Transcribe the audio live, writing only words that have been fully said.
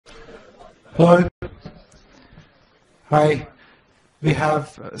Hello. Hi. We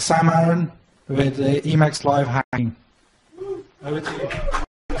have Sam Aaron with Emacs Live Hacking. Over to you.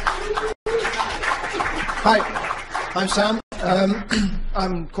 Hi, I'm Sam.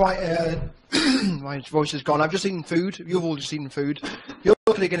 I'm quite. My voice is gone. I've just eaten food. You've all just eaten food. You're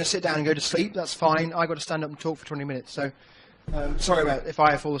luckily going to sit down and go to sleep. That's fine. I've got to stand up and talk for 20 minutes. So sorry about if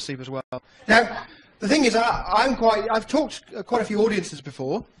I fall asleep as well. Now, the thing is, I've talked to quite a few audiences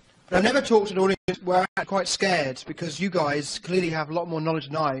before, but I've never talked to an audience where I'm quite scared, because you guys clearly have a lot more knowledge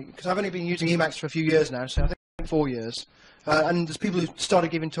than I. Because I've only been using Emacs for a few years now, so I think 4 years. And there's people who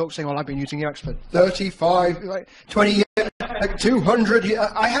started giving talks saying, well, I've been using Emacs for 35, like 20 years, like 200 years.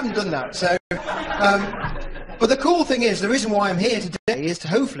 I haven't done that. So, but the cool thing is, the reason why I'm here today is to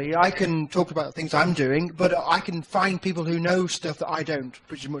hopefully I can talk about things I'm doing, but I can find people who know stuff that I don't,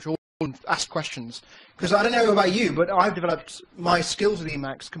 pretty much all, and ask questions. Because I don't know about you, but I've developed my skills with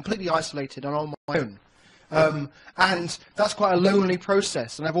Emacs completely isolated and on my own. And that's quite a lonely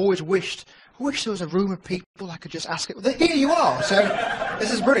process, and I've always wished there was a room of people I could just ask it. Well, here you are. So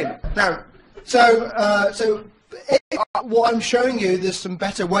this is brilliant. Now, so if what I'm showing you, there's some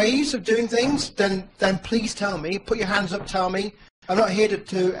better ways of doing things, then please tell me. Put your hands up. Tell me. I'm not here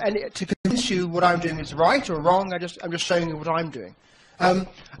to convince you what I'm doing is right or wrong. I'm just showing you what I'm doing.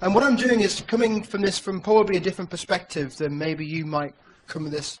 And what I'm doing is coming from this from probably a different perspective than maybe you might come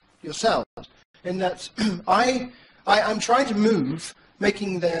with this yourselves. In that I'm trying to move,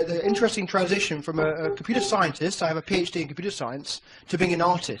 making the interesting transition from a computer scientist, I have a PhD in computer science, to being an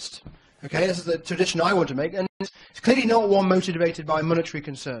artist. Okay, this is the tradition I want to make, and it's clearly not one motivated by monetary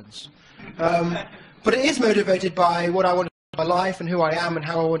concerns. But it is motivated by what I want to do in my life and who I am and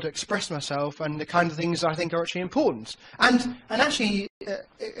how I want to express myself and the kind of things I think are actually important. And actually,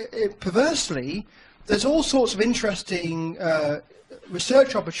 perversely, there's all sorts of interesting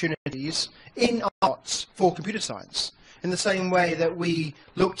research opportunities in arts for computer science. In the same way that we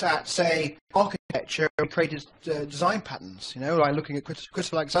looked at, say, architecture and created design patterns, you know, like looking at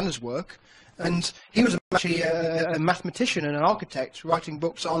Christopher Alexander's work, and he was actually a mathematician and an architect writing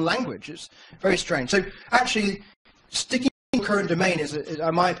books on language. It's very strange. So actually, sticking in the current domain is,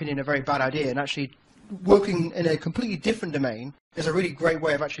 in my opinion, a very bad idea, and actually working in a completely different domain is a really great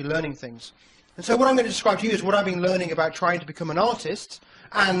way of actually learning things. And so what I'm going to describe to you is what I've been learning about trying to become an artist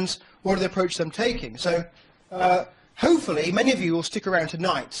and what are the approaches I'm taking. So hopefully, many of you will stick around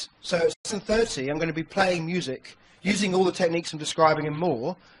tonight. So at 7:30, I'm going to be playing music, using all the techniques I'm describing and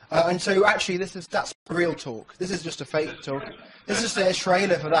more. And so actually, that's a real talk. This is just a fake talk. This is a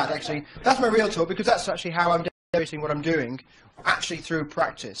trailer for that, actually. That's my real talk, because that's actually how I'm demonstrating what I'm doing, actually through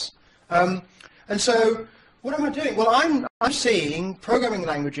practice. And so what am I doing? Well, I'm seeing programming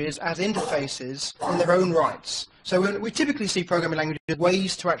languages as interfaces in their own rights. So we typically see programming languages as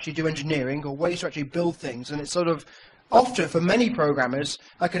ways to actually do engineering or ways to actually build things, and it's sort of often, for many programmers,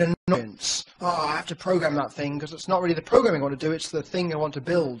 like an annoyance. Oh, I have to program that thing because it's not really the programming I want to do, it's the thing I want to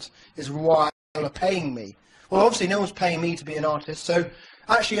build is why people are paying me. Well, obviously no one's paying me to be an artist, so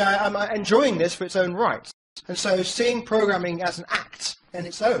actually I'm enjoying this for its own rights. And so seeing programming as an act in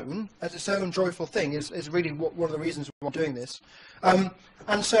its own, as its own joyful thing, is really one of the reasons why I'm doing this.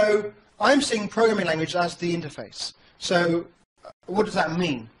 And so I'm seeing programming language as the interface. So what does that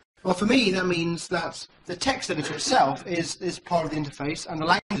mean? Well, for me, that means that the text editor itself is part of the interface, and the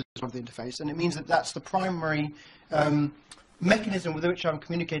language is part of the interface, and it means that that's the primary mechanism with which I'm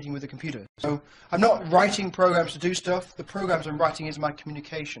communicating with the computer. So I'm not writing programs to do stuff. The programs I'm writing is my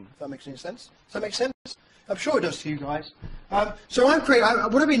communication, if that makes any sense. Does that make sense? I'm sure it does to you guys. So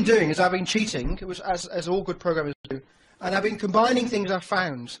what I've been doing is I've been cheating, as all good programmers do, and I've been combining things I've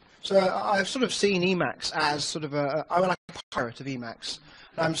found. So I've sort of seen Emacs as sort of I'm like a pirate of Emacs.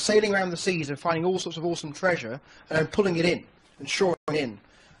 And I'm sailing around the seas and finding all sorts of awesome treasure, and I'm pulling it in and shoring it in.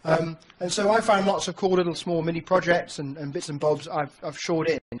 And so I found lots of cool little small mini projects and bits and bobs I've shored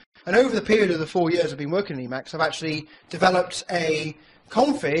in. And over the period of the 4 years I've been working in Emacs, I've actually developed a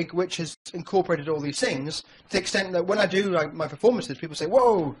config which has incorporated all these things to the extent that when I do like my performances, people say,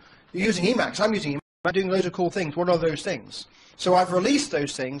 whoa, you're using Emacs, I'm using Emacs, I'm doing loads of cool things, what are those things? So I've released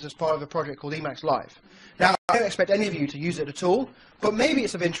those things as part of a project called Emacs Live. Now, I don't expect any of you to use it at all, but maybe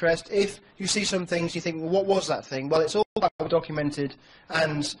it's of interest if you see some things you think, well, what was that thing? Well, it's all documented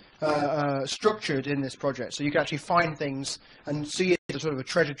and structured in this project, so you can actually find things and see it as sort of a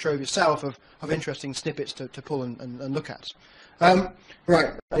treasure trove yourself of interesting snippets to pull and look at.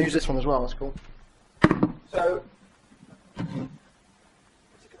 Right, I'll use this one as well, that's cool. So,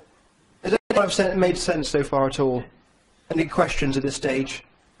 has anyone I've made sense so far at all? Any questions at this stage?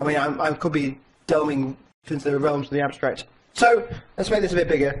 I mean, I could be delving into the realms of the abstract. So let's make this a bit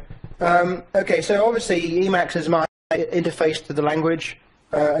bigger. Okay, so obviously Emacs is my interface to the language.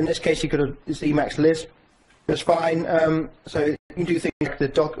 In this case, you could have it's Emacs Lisp. That's fine. So you can do things like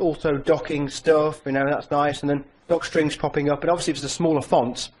the also docking stuff. You know, that's nice. And then doc strings popping up. And obviously, if it's a smaller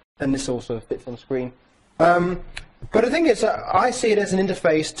font, then this also fits on screen. But the thing is, I see it as an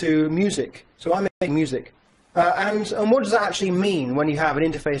interface to music. So I'm making music. And what does that actually mean when you have an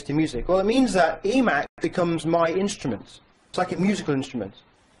interface to music? Well, it means that Emacs becomes my instrument. It's like a musical instrument.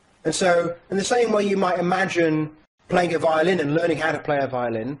 And so, in the same way you might imagine playing a violin and learning how to play a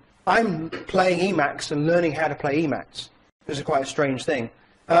violin, I'm playing Emacs and learning how to play Emacs. This is quite a strange thing.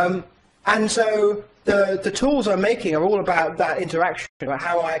 And so, the tools I'm making are all about that interaction, about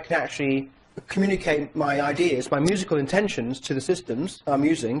how I can actually communicate my ideas, my musical intentions to the systems I'm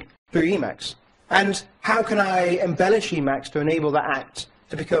using through Emacs. And how can I embellish Emacs to enable that act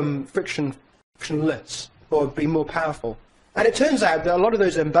to become frictionless or be more powerful? And it turns out that a lot of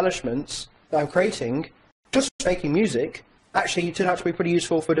those embellishments that I'm creating, just making music, actually turn out to be pretty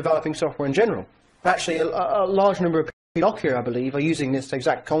useful for developing software in general. Actually, a large number of people in Nokia, I believe, are using this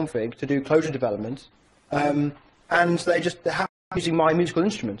exact config to do closure development, and they're using my musical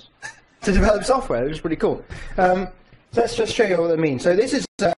instruments to develop software, which is pretty cool. So let's just show you what that means. So this is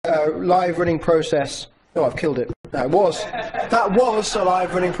a live running process. Oh, I've killed it. That was a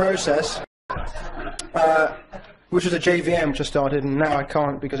live running process, which was a JVM which I started, and now I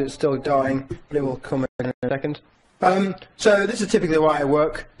can't because it's still dying, but it will come in a second. So this is typically the way I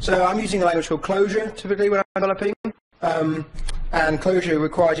work. So I'm using a language called Clojure typically when I'm developing, and Clojure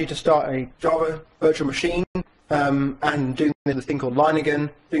requires you to start a Java virtual machine and doing the thing called line again,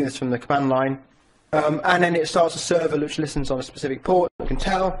 doing this from the command line. And then it starts a server which listens on a specific port, you can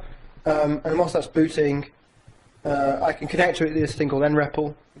tell, and once that's booting, I can connect to this thing called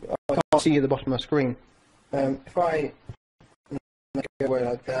nrepl. I can't see at the bottom of my screen. If I make it away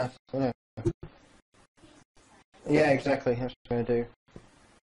like that, I don't know. Yeah, exactly, that's what I'm going to do.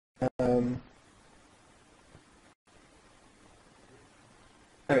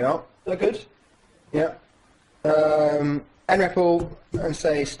 There we are, is that good? Yeah. nrepl and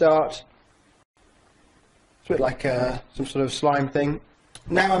say start. It's a bit like some sort of slime thing.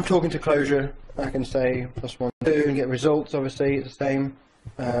 Now I'm talking to Clojure. I can say +1, 2 and get results. Obviously, it's the same.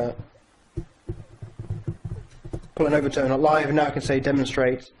 Pull an overtone not live, and now I can say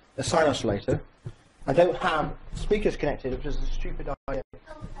demonstrate a sine oscillator. I don't have speakers connected, which is a stupid idea.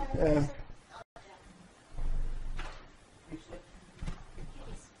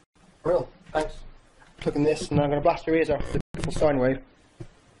 Real, thanks. Clicking this, and I'm going to blast your ears out with a beautiful sine wave.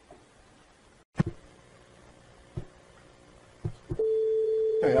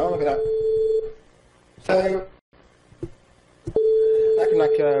 There we are, look at that. So, I can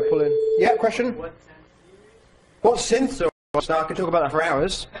pull in. Yeah, question? What synths are I can talk about that for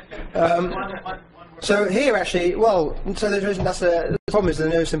hours. So here actually, well, so the problem is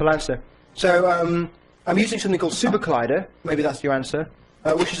there's no simple answer. So I'm using something called Super Collider, maybe that's your answer,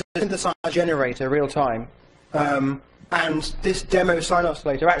 which is a synthesizer generator real time. And this demo sine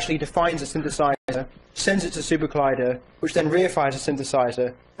oscillator actually defines a synthesizer, sends it to Super Collider, which then reifies a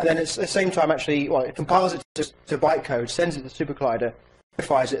synthesizer, and then at the same time actually, well, it compiles it to bytecode, sends it to Super Collider,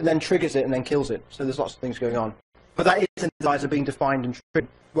 reifies it, and then triggers it, and then kills it. So there's lots of things going on. But that is a synthesizer being defined and triggered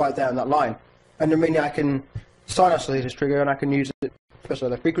right down that line. And I mean, I can sine oscillators trigger, and I can use it for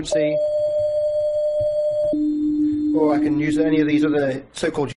the frequency, or I can use any of these other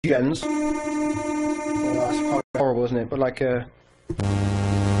so-called gens. That's horrible, isn't it? But like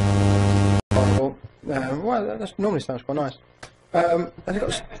horrible. Well, that normally sounds quite nice. I think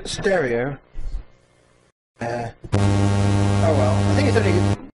got stereo. Oh well, I think it's only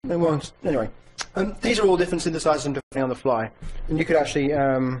well. Anyway, these are all different synthesizers I'm defining on the fly, and you could actually.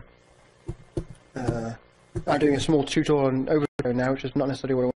 I'm doing a small tutorial on overtone now, which is not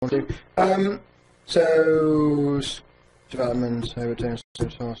necessarily what I want to do. So development, overtone,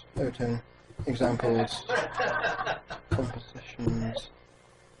 source, overtone. Examples, compositions.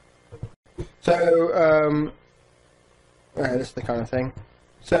 So, this is the kind of thing.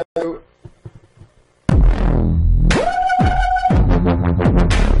 So,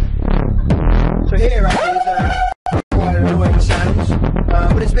 here actually is quite annoying sounds,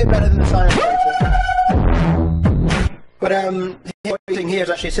 but it's a bit better than the sine oscillator. But what we're using here is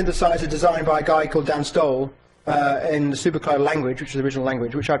actually a synthesizer designed by a guy called Dan Stoll. In the Super Collider language, which is the original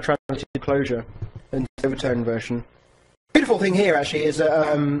language, which I've translated to Clojure in the overtone version. The beautiful thing here actually is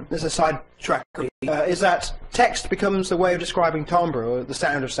there's a side track, is that text becomes the way of describing timbre, or the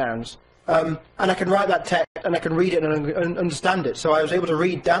sound of sounds. And I can write that text and I can read it and understand it. So I was able to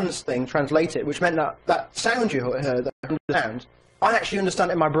read Dan's thing, translate it, which meant that that sound you heard, that sound, I actually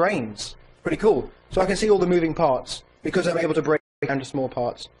understand it in my brains. Pretty cool. So I can see all the moving parts because I'm able to break it down to small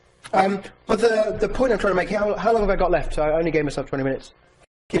parts. But the point I'm trying to make here, how long have I got left? I only gave myself 20 minutes.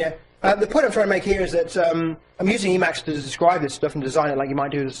 Yeah. The point I'm trying to make here is that I'm using Emacs to describe this stuff and design it like you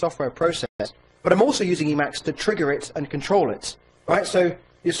might do with a software process. But I'm also using Emacs to trigger it and control it. Right? So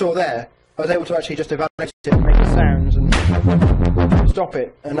you saw there, I was able to actually just evaluate it and make the sounds and stop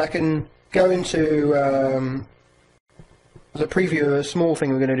it. And I can go into as a preview of a small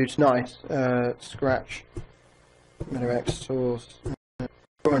thing we're going to do tonight. Scratch, Emacs source,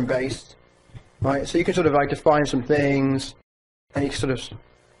 drum based. Right? So you can sort of like define some things, and you can sort of.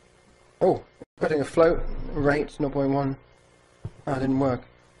 Oh, putting a float rate 0.1. That didn't work.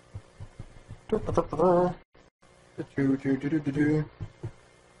 Found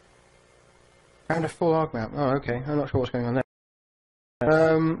a full arg map. Oh, okay. I'm not sure what's going on there.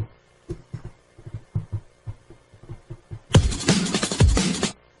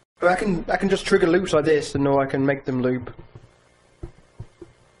 But I can just trigger loops like this, and or I can make them loop.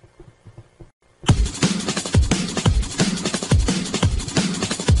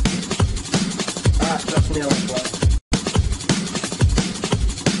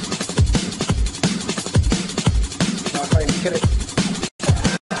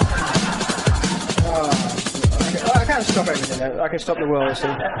 I can't stop everything. I can stop the world. So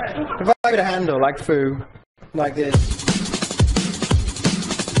if I give it a handle like foo, like this,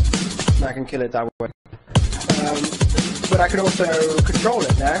 I can kill it that way. But I can also control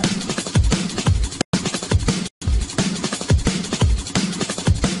it now.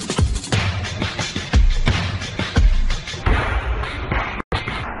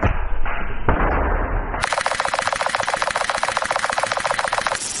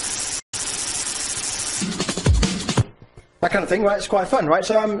 That kind of thing, right? It's quite fun, right?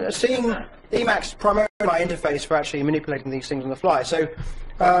 So I'm seeing Emacs primarily my interface for actually manipulating these things on the fly. So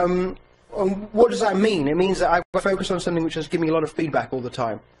what does that mean? It means that I've got to focus on something which is giving me a lot of feedback all the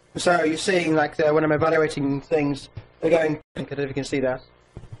time. So you're seeing, like, when I'm evaluating things, they're going, I don't know if you can see that.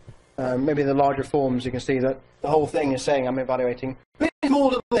 Maybe in the larger forms you can see that the whole thing is saying I'm evaluating. More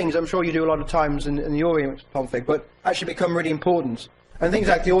little things I'm sure you do a lot of times in your Emacs config, but actually become really important. And things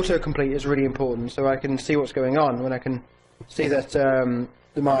like the autocomplete is really important, so I can see what's going on when I can see that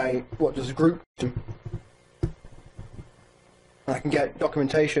what does group do. I can get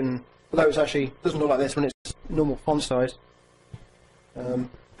documentation, although it actually doesn't look like this when it's normal font size.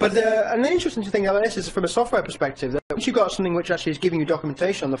 But an interesting thing about this is from a software perspective, that once you've got something which actually is giving you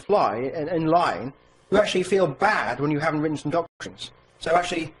documentation on the fly and in line, you actually feel bad when you haven't written some documents. So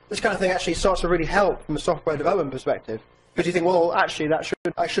actually, this kind of thing actually starts to really help from a software development perspective, because you think, well, actually,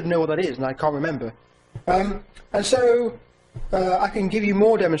 I should know what that is, and I can't remember. And so I can give you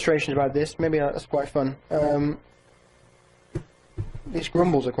more demonstrations about this. Maybe that's quite fun. These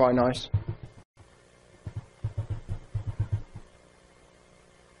grumbles are quite nice.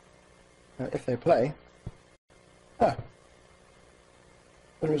 If they play.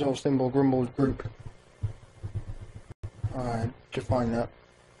 Unresolved symbol, grumbles group. Alright, define that.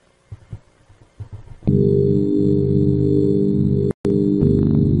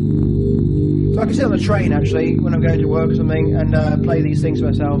 So I can sit on the train actually when I'm going to work or something and play these things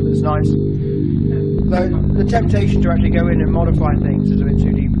myself. It's nice. Though the temptation to actually go in and modify things is a bit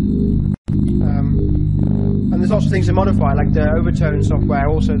too deep. And there's lots of things to modify, like the overtone software,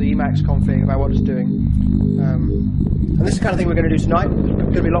 also the Emacs config about what it's doing. And this is the kind of thing we're going to do tonight. It's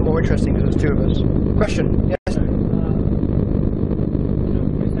going to be a lot more interesting because there's two of us. Question? Yes?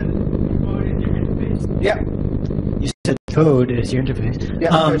 Yeah. You said code is your interface. Yeah,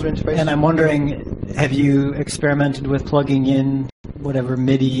 code's your interface. And I'm wondering, have you experimented with plugging in whatever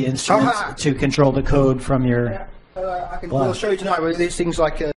MIDI instruments to control the code from your... I'll show you tonight with these things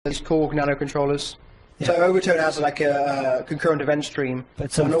like these Korg nano controllers. Yeah. So Overtone has like a concurrent event stream.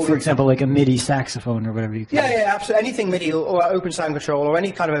 But so, for example, like a MIDI saxophone or whatever you call it. Yeah, absolutely. Anything MIDI or open sound control or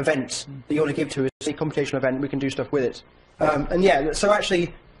any kind of event that you want to give to a computational event, we can do stuff with it. And yeah, so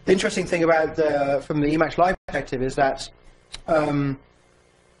actually, the interesting thing about from the Emacs Live perspective is that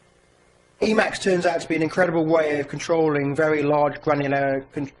Emacs turns out to be an incredible way of controlling very large granular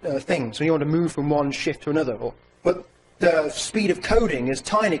things. So you want to move from one shift to another. But the speed of coding is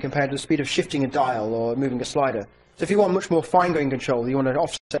tiny compared to the speed of shifting a dial or moving a slider. So if you want much more fine-grained control, you want to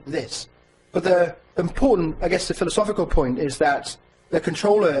offset this. But the important, I guess the philosophical point is that the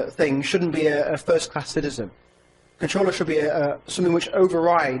controller thing shouldn't be a first-class citizen. Controller should be something which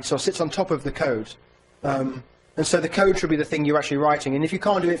overrides or sits on top of the code. And so the code should be the thing you're actually writing. And if you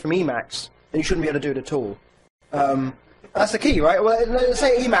can't do it from Emacs, then you shouldn't be able to do it at all. That's the key, right? Well, let's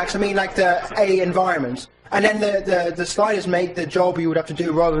say Emacs, I mean like the A environment. And then the sliders make the job you would have to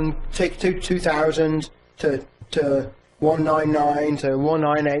do rather than take 2000 to 199 to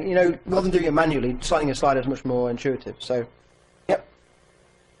 198. You know, rather than doing it manually, sliding a slider is much more intuitive. So, yep.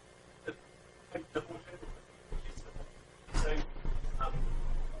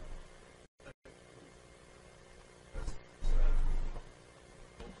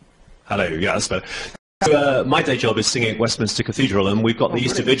 Hello, yeah, that's better. So, my day job is singing at Westminster Cathedral, and we've got the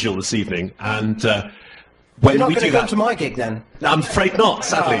Easter Vigil this evening. And when You're not we going do to come that, to my gig then? I'm afraid not,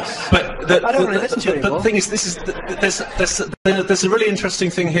 sadly. But I don't want to listen to it the anymore. thing is, there's a really interesting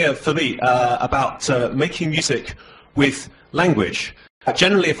thing here for me about making music with language.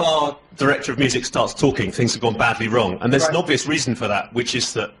 Generally, if our director of music starts talking, things have gone badly wrong, and there's an obvious reason for that, which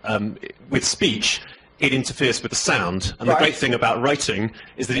is that with speech, it interferes with the sound, and the great thing about writing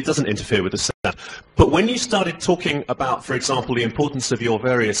is that it doesn't interfere with the sound. But when you started talking about, for example, the importance of your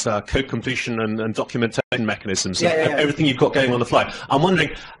various code completion and documentation mechanisms, everything you've got going on the fly, I'm wondering,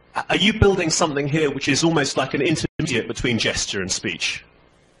 are you building something here which is almost like an intermediate between gesture and speech?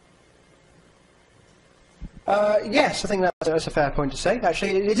 Yes, I think that's a fair point to say.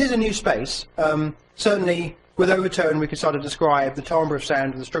 Actually, it is a new space. Certainly, with Overtone, we can start to describe the timbre of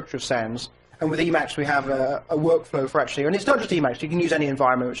sound and the structure of sounds. And with Emacs, we have a workflow for actually, and it's not just Emacs, you can use any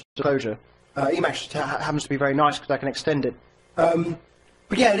environment which is closure. Emacs happens to be very nice because I can extend it. But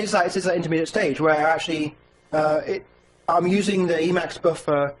yeah, it is that intermediate stage where actually I'm using the Emacs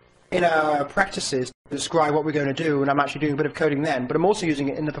buffer in our practices to describe what we're going to do, and I'm actually doing a bit of coding then, but I'm also using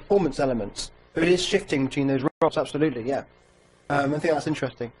it in the performance elements. So it is shifting between those roles, absolutely, yeah. I think that's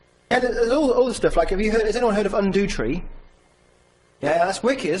interesting. Yeah, there's all the stuff, like, has anyone heard of undo tree? Yeah, that's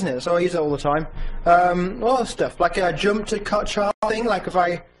wicked, isn't it? So I use it all the time. All the stuff, like a jump to cut chart thing, like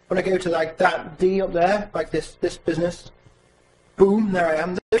when I go to like that D up there, like this business, boom, there I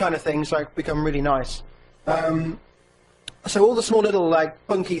am. Those kind of things like become really nice. So all the small little like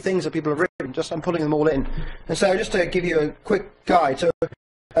funky things that people have written, I'm pulling them all in. And so just to give you a quick guide, so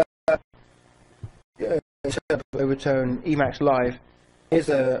Overtone Emacs Live is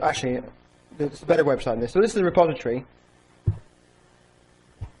actually it's a better website than this. So this is the repository.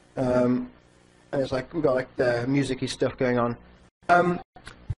 And it's like we've got like the music-y stuff going on. And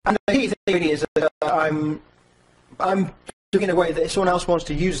the key thing really is that I'm doing it in a way that if someone else wants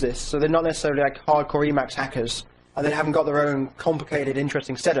to use this, so they're not necessarily like hardcore Emacs hackers, and they haven't got their own complicated,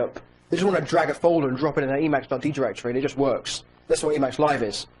 interesting setup. They just want to drag a folder and drop it in an emacs.d directory, and it just works. That's what Emacs Live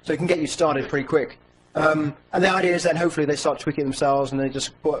is. So it can get you started pretty quick. And the idea is then hopefully they start tweaking themselves and they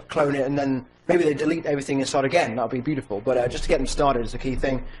just clone it, and then maybe they delete everything and start again. That'll be beautiful. But just to get them started is the key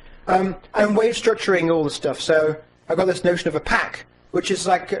thing. And wave structuring all the stuff. So I've got this notion of a pack, which is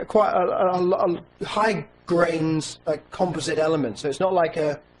like quite a high grains like composite element. So it's not like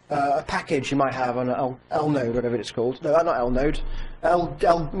a package you might have on an L node, whatever it's called. No, not L node. I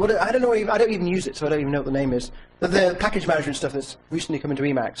don't know. I don't even use it, so I don't even know what the name is. But the package management stuff that's recently come into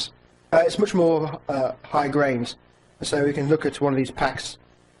Emacs. It's much more high grains. So we can look at one of these packs.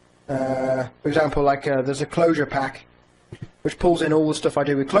 For example, like there's a closure pack, which pulls in all the stuff I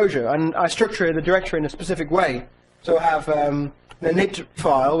do with closure, and I structure the directory in a specific way. So I have the init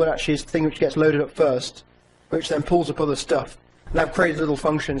file, which actually is the thing which gets loaded up first, which then pulls up other stuff. And I've created little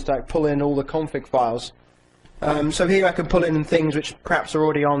functions to like, pull in all the config files. So here I can pull in things which perhaps are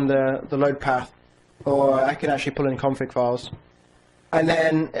already on the load path, or I can actually pull in config files. And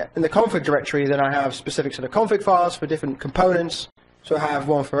then in the config directory, then I have specific sort of config files for different components. So I have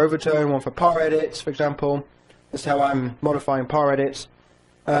one for Overtone, one for par edits, for example. That's how I'm modifying par edits.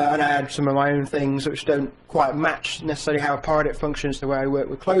 And I add some of my own things which don't quite match necessarily how a par edit functions the way I work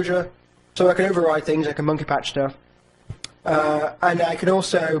with closure. So I can override things, I can monkey patch stuff. And I can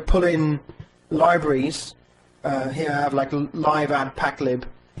also pull in libraries. Here I have like live add packlib.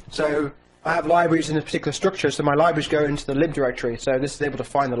 So I have libraries in a particular structure, so my libraries go into the lib directory. So this is able to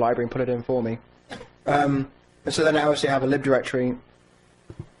find the library and put it in for me. And so then I obviously have a lib directory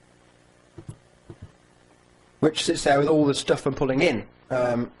which sits there with all the stuff I'm pulling in.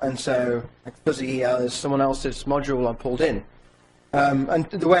 And so, like fuzzy, there's someone else's module I'm pulled in. And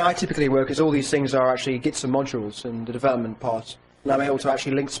the way I typically work is all these things are actually Gits and modules in the development part. And I'm able to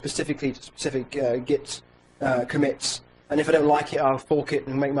actually link specifically to specific Git commits. And if I don't like it, I'll fork it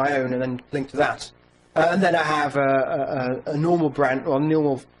and make my own and then link to that. And then I have a normal brand, or a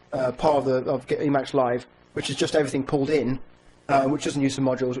normal part of Emacs Live, which is just everything pulled in, which doesn't use some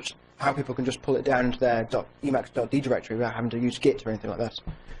modules, which how people can just pull it down into their emacs.d directory without having to use Git or anything like that.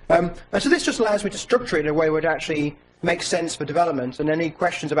 And so this just allows me to structure it in a way where it actually makes sense for development, and any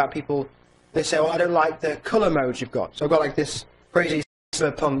questions about people they say, well, I don't like the colour modes you've got. So I've got like this crazy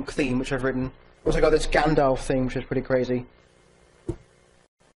cyberpunk theme, which I've written. Also got this Gandalf theme, which is pretty crazy.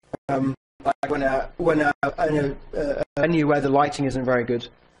 Like when I knew where the lighting isn't very good.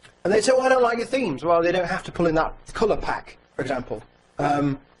 And they say, well, I don't like your themes. Well, they don't have to pull in that colour pack, for example.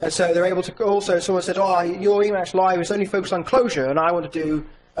 And so they're able to also, someone said, oh, your Emacs Live is only focused on closure, and I want to do,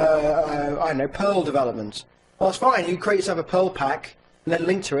 I don't know, Perl development. Well, that's fine. You create yourself a Perl pack, and then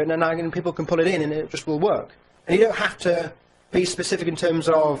link to it, and then people can pull it in, and it just will work. And you don't have to be specific in terms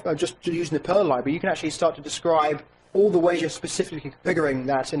of just using the Perl library. You can actually start to describe all the ways you're specifically configuring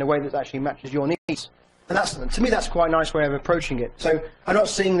that in a way that actually matches your needs. And that's, to me, that's quite a nice way of approaching it. So I'm not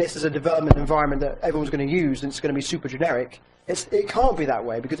seeing this as a development environment that everyone's going to use and it's going to be super generic. It can't be that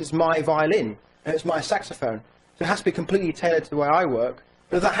way because it's my violin and it's my saxophone. So it has to be completely tailored to the way I work.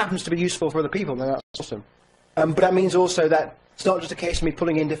 But if that happens to be useful for other people, then that's awesome. But that means also that it's not just a case of me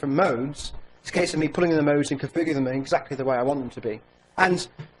pulling in different modes. It's a case of me pulling in the modes and configuring them in exactly the way I want them to be. And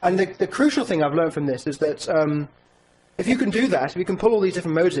the crucial thing I've learned from this is that if you can do that, if you can pull all these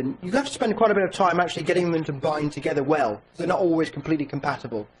different modes in, you have to spend quite a bit of time actually getting them to bind together well. They're not always completely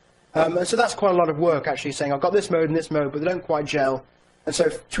compatible. And so that's quite a lot of work, actually saying, I've got this mode and this mode, but they don't quite gel. And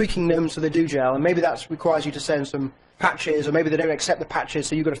so tweaking them so they do gel, and maybe that requires you to send some patches, or maybe they don't accept the patches,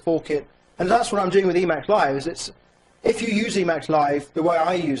 so you've got to fork it. And that's what I'm doing with Emacs Live, is if you use Emacs Live the way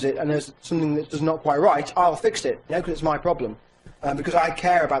I use it, and there's something that's not quite right, I'll fix it, because it's my problem. Because I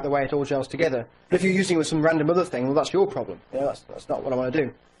care about the way it all gels together. But if you're using it with some random other thing, well, that's your problem. That's not what I want to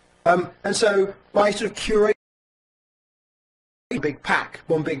do. And so by sort of curating a big pack,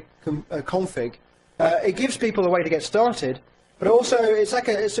 one big config, it gives people a way to get started. But also,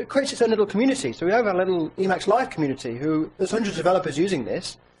 it creates its own little community. So we have a little Emacs Live community there's hundreds of developers using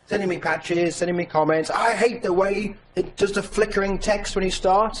this, sending me patches, sending me comments. I hate the way it does the flickering text when you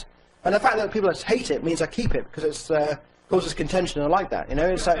start. And the fact that people hate it means I keep it because it's causes contention. I like that.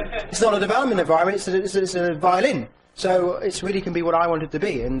 It's not a development environment. It's a violin. So it really can be what I want it to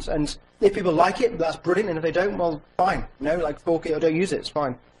be. And if people like it, that's brilliant. And if they don't, well, fine. Like fork it or don't use it. It's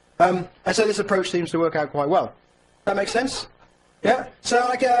fine. And so this approach seems to work out quite well. That makes sense? Yeah. So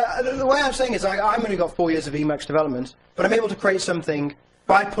the way I'm saying is I've only got 4 years of Emacs development, but I'm able to create something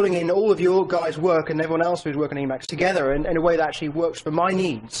by pulling in all of your guys' work and everyone else who's working on Emacs together in a way that actually works for my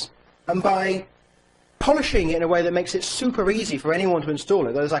needs, and by polishing it in a way that makes it super easy for anyone to install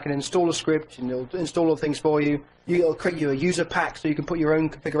it. There's like an installer script, and it'll install all the things for you. It'll create you a user pack so you can put your own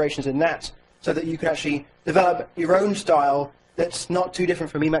configurations in that, so that you can actually develop your own style that's not too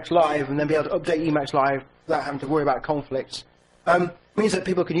different from Emacs Live, and then be able to update Emacs Live without having to worry about conflicts. Means that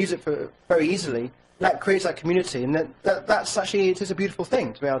people can use it very easily. That creates that community, and that's actually, it is a beautiful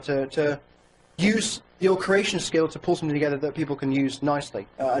thing to be able to use your creation skill to pull something together that people can use nicely,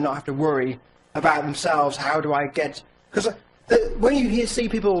 and not have to worry about themselves. How do I get? Because when you see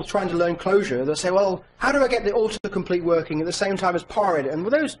people trying to learn Clojure, they'll say, well, how do I get the autocomplete working at the same time as Pirate? And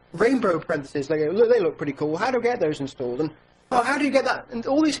with those rainbow parentheses, they look pretty cool. How do I get those installed? And how do you get that? And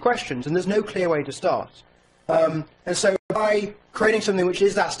all these questions, and there's no clear way to start. And so by creating something which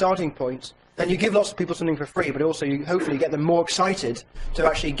is that starting point, then you give lots of people something for free, but also you hopefully get them more excited to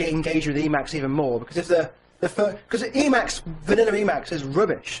actually get engaged with Emacs even more. Because because vanilla Emacs is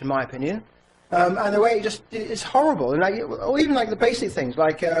rubbish, in my opinion. And the way it's horrible. And or even like the basic things,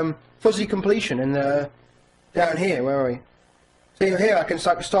 like fuzzy completion in down here, where are we? So here I can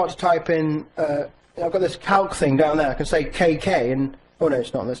start to type in, I've got this calc thing down there, I can say KK, and, oh no,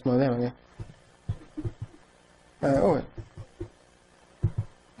 it's not, that's not there, yeah.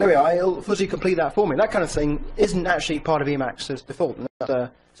 There we are, it'll fuzzy complete that for me. That kind of thing isn't actually part of Emacs as default, and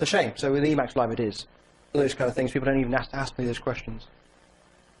it's a shame. So with Emacs Live it is. Those kind of things, people don't even have to ask me those questions.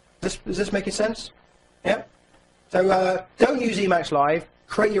 Is this making sense? Yeah? So don't use Emacs Live,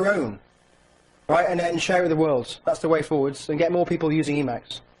 create your own, right, and then share it with the world. That's the way forwards, and get more people using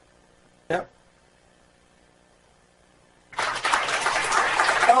Emacs. Yeah?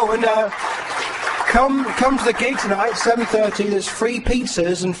 Oh, and come to the gig tonight, 7:30. There's free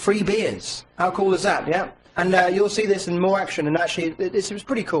pizzas and free beers. How cool is that? Yeah. And you'll see this in more action. And actually, it's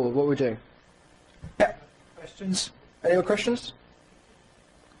pretty cool what we're doing. Yeah. Questions? Any more questions?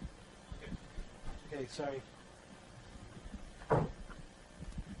 Okay. Sorry.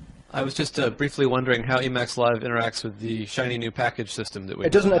 I was just briefly wondering how Emacs Live interacts with the shiny new package system that we.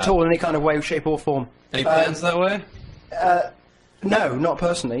 It doesn't at all in any kind of way, shape, or form. Any plans that way? No, not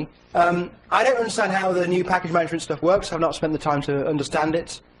personally. I don't understand how the new package management stuff works. I've not spent the time to understand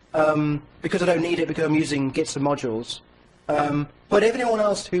it because I don't need it because I'm using Gits and modules. But if anyone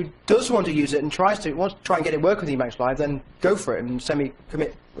else who does want to use it and wants to try and get it work with Emacs Live, then go for it and send me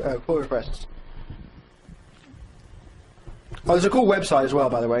commit pull requests. Oh, there's a cool website as well,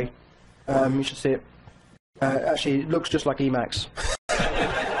 by the way. You should see it. Actually, it looks just like Emacs.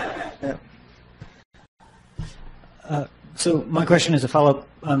 Yeah. So my question is a follow-up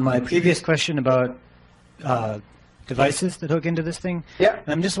on my previous question about devices that hook into this thing. Yeah. And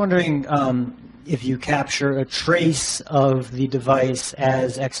I'm just wondering if you capture a trace of the device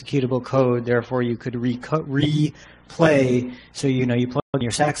as executable code, therefore you could replay. So you plug in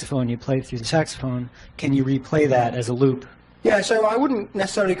your saxophone, you play through the saxophone. Can you replay that as a loop? Yeah. So I wouldn't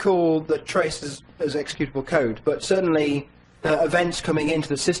necessarily call the trace as executable code, but certainly events coming into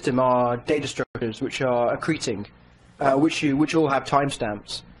the system are data structures which are accreting, which all have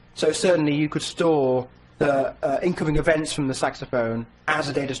timestamps. So certainly you could store the incoming events from the saxophone as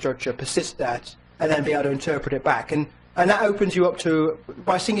a data structure, persist that, and then be able to interpret it back. And that opens you up to,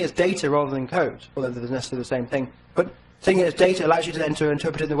 by seeing it as data rather than code, although they're necessarily the same thing, but seeing it as data allows you to then to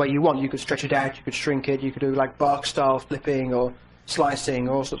interpret it the way you want. You could stretch it out, you could shrink it, you could do like Bark-style flipping or slicing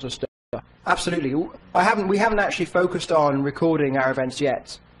or all sorts of stuff. Absolutely. We haven't actually focused on recording our events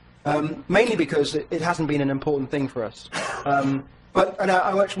yet, mainly because it hasn't been an important thing for us. But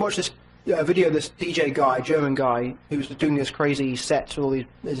I watched this video of this DJ guy, German guy, who's doing this crazy set, all these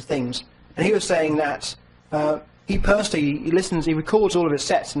things, and he was saying that he records all of his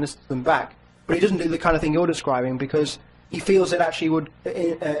sets and listens to them back, but he doesn't do the kind of thing you're describing because he feels it actually would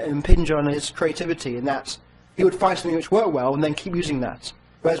impinge on his creativity, and that he would find something which worked well and then keep using that.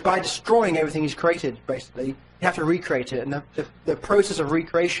 Whereas by destroying everything he's created, basically, you have to recreate it, and the process of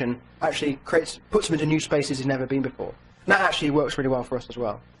recreation actually puts him into new spaces he's never been before. And that actually works really well for us as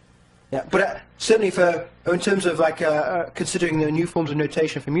well. Yeah, but certainly in terms of like considering the new forms of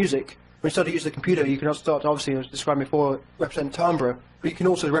notation for music, when you start to use the computer, you can also start to, obviously, as described before, represent timbre, but you can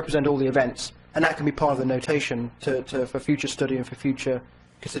also represent all the events, and that can be part of the notation for future study and for future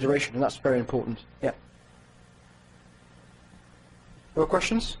consideration, and that's very important. Yeah. More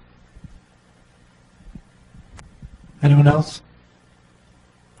questions? Anyone else?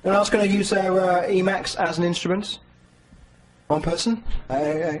 Anyone else going to use their Emacs as an instrument? One person?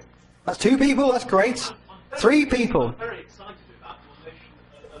 That's 2 people, that's great. 3 people. I'm very excited about the notion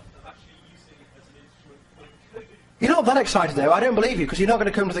of actually using it as an instrument for coding. You're not that excited though, I don't believe you, because you're not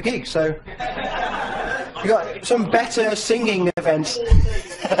going to come to the gig, so... You've got some better singing events.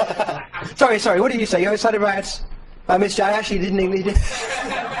 Sorry, what did you say? You're excited about... I actually didn't even...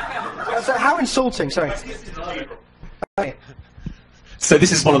 How insulting, sorry. Okay. So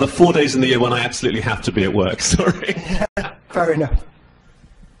this is one of the 4 days in the year when I absolutely have to be at work, sorry. Fair enough.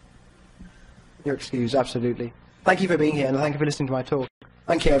 Your excuse, absolutely. Thank you for being here, and thank you for listening to my talk.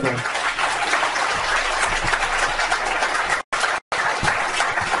 Thank you, everyone.